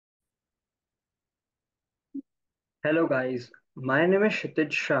Hello guys, my name is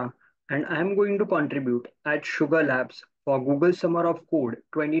Kshitij Shah and I am going to contribute at Sugar Labs for Google Summer of Code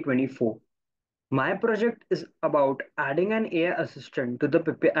 2024. My project is about adding an AI assistant to the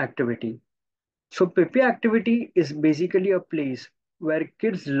Pippy activity. So Pippy activity is basically a place where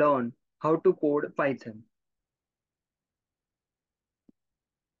kids learn how to code Python.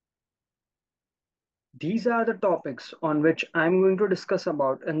 These are the topics on which I am going to discuss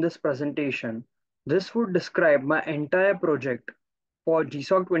about in this presentation. This would describe my entire project for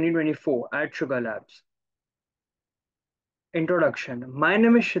GSoC 2024 at Sugar Labs. Introduction. My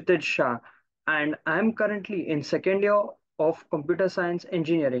name is Kshitij Shah and I am currently in second year of computer science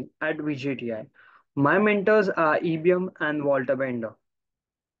engineering at VGTI. My mentors are EBM and Walter Bender.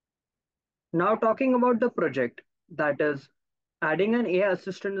 Now talking about the project, that is adding an AI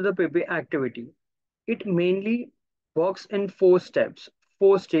assistant to the PP activity. It mainly works in four steps.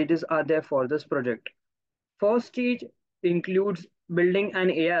 Four stages are there for this project. First stage includes building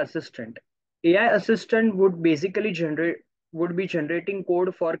an AI assistant. AI assistant would be generating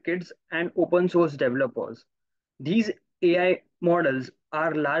code for kids and open source developers. These AI models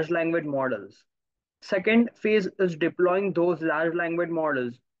are large language models. Second phase is deploying those large language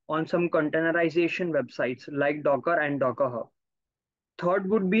models on some containerization websites like Docker and Docker Hub. Third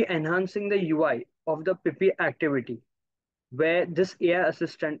would be enhancing the UI of the Pippy activity where this AI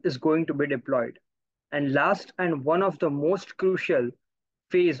assistant is going to be deployed. And last and one of the most crucial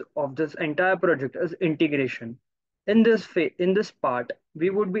phase of this entire project is integration. In this part, we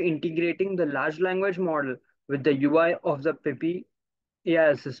would be integrating the large language model with the UI of the Pippy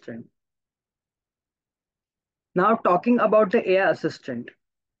AI assistant. Now talking about the AI assistant,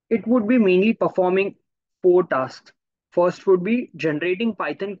 it would be mainly performing four tasks. First would be generating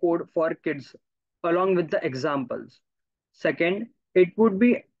Python code for kids along with the examples. Second, it would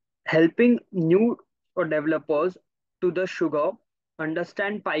be helping new or developers to the Sugar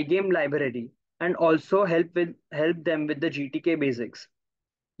understand Pygame library and also help them with the GTK basics.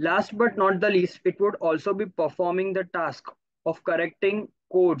 Last but not the least, it would also be performing the task of correcting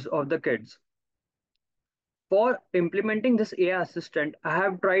codes of the kids. For implementing this AI assistant, I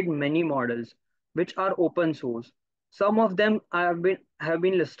have tried many models which are open source. Some of them have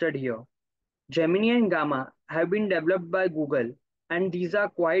been listed here. Gemini and Gamma have been developed by Google, and these are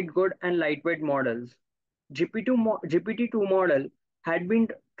quite good and lightweight models. GPT-2 model had been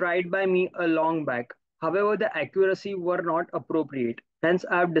tried by me a long back. However, the accuracy were not appropriate. Hence,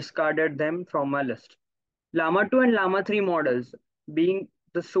 I have discarded them from my list. Llama 2 and Llama 3 models, being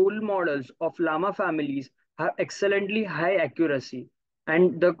the sole models of Llama families, have excellently high accuracy,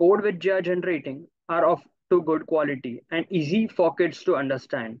 and the code which they are generating are of to good quality and easy for kids to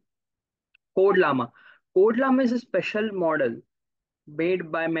understand. Code Llama. Code Llama is a special model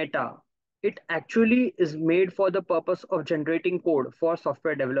made by Meta. It actually is made for the purpose of generating code for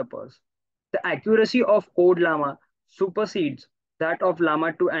software developers. The accuracy of Code Llama supersedes that of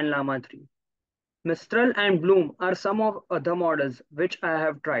Llama 2 and Llama 3. Mistral and Bloom are some of other models which I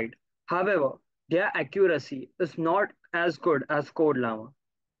have tried. However, their accuracy is not as good as Code Llama.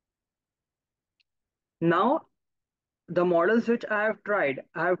 Now, the models which I have tried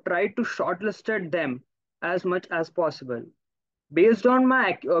to shortlisted them as much as possible. Based on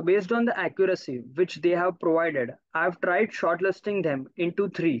the accuracy which they have provided, I have tried shortlisting them into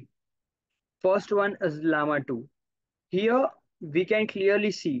three. First one is Llama 2. Here we can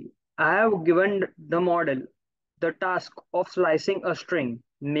clearly see I have given the model the task of slicing a string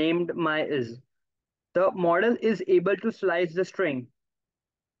named my is. The model is able to slice the string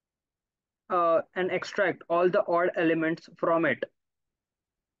and extract all the odd elements from it.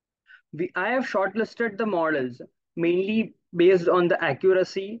 I have shortlisted the models mainly based on the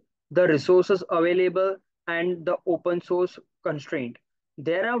accuracy, the resources available, and the open source constraint.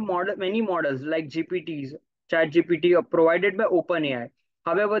 There are many models like GPTs, ChatGPT are provided by OpenAI.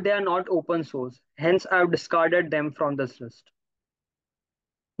 However, they are not open source. Hence, I've discarded them from this list.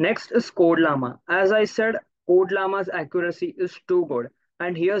 Next is Code Llama. As I said, Code Llama's accuracy is too good.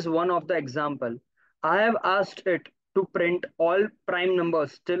 And here's one of the example. I have asked it to print all prime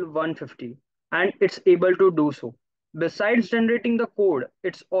numbers till 150 and it's able to do so. Besides generating the code,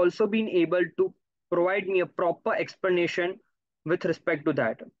 it's also been able to provide me a proper explanation with respect to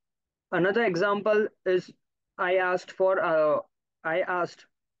that. Another example is I asked for I asked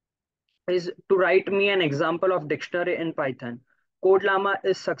is to write me an example of dictionary in Python. CodeLlama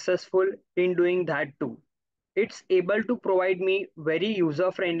is successful in doing that too. It's able to provide me very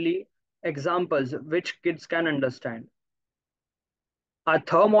user-friendly examples which kids can understand. Our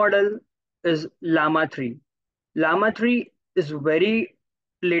third model is Llama 3. Llama 3 is very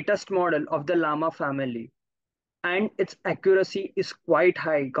latest model of the Llama family. and its accuracy is quite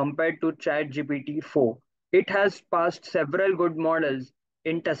high compared to ChatGPT 4. It has passed several good models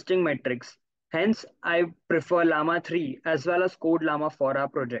in testing metrics. Hence, I prefer Llama 3 as well as Code Llama for our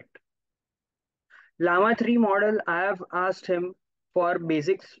project. Llama 3 model, I have asked him for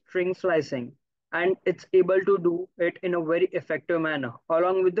basic string slicing, and it's able to do it in a very effective manner.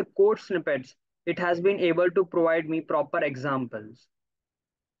 Along with the code snippets, it has been able to provide me proper examples.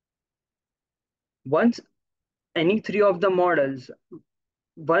 Once any three of the models,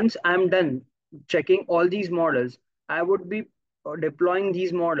 once I'm done checking all these models, I would be deploying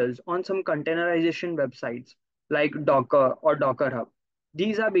these models on some containerization websites like Docker or Docker Hub.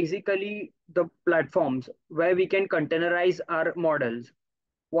 These are basically the platforms where we can containerize our models.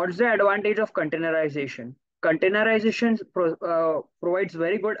 What's the advantage of containerization? Containerization provides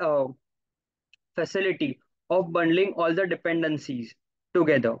very good facility of bundling all the dependencies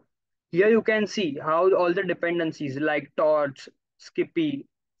together. Here you can see how all the dependencies like torch, Skippy,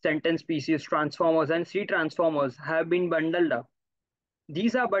 sentence pieces, transformers, and C transformers have been bundled up.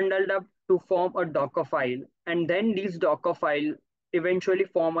 These are bundled up to form a Docker file, and then these Docker file eventually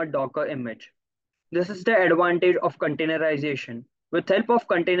form a Docker image. This is the advantage of containerization. With help of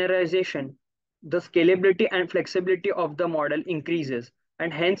containerization, the scalability and flexibility of the model increases,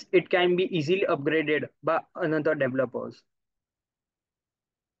 and hence it can be easily upgraded by another developers.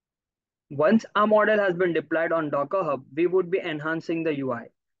 Once a model has been deployed on Docker Hub, we would be enhancing the UI.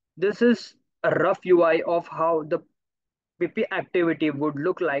 This is a rough UI of how the Pippy activity would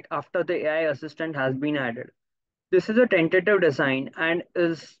look like after the AI assistant has been added. This is a tentative design and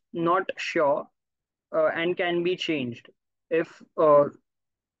is not sure and can be changed if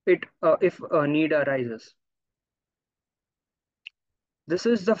if a need arises. This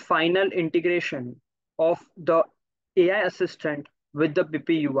is the final integration of the AI assistant with the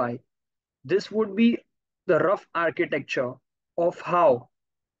BP UI. This would be the rough architecture of how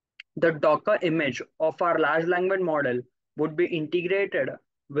the Docker image of our large language model would be integrated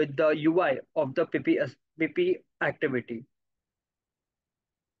with the UI of the PP activity.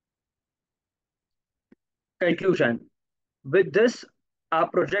 Conclusion. With this, our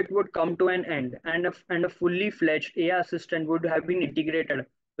project would come to an end, and a fully fledged AI assistant would have been integrated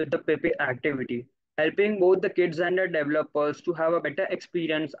with the Pepe activity, helping both the kids and the developers to have a better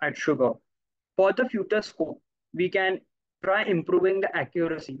experience at Sugar. For the future scope, we can try improving the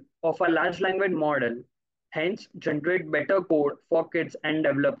accuracy of a large language model, hence generate better code for kids and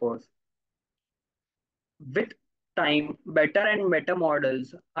developers. With time, better and better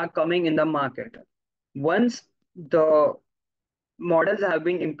models are coming in the market. Once the models have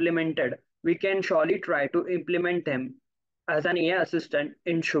been implemented, we can surely try to implement them as an AI assistant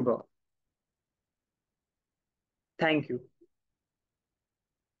in Sugar. Thank you.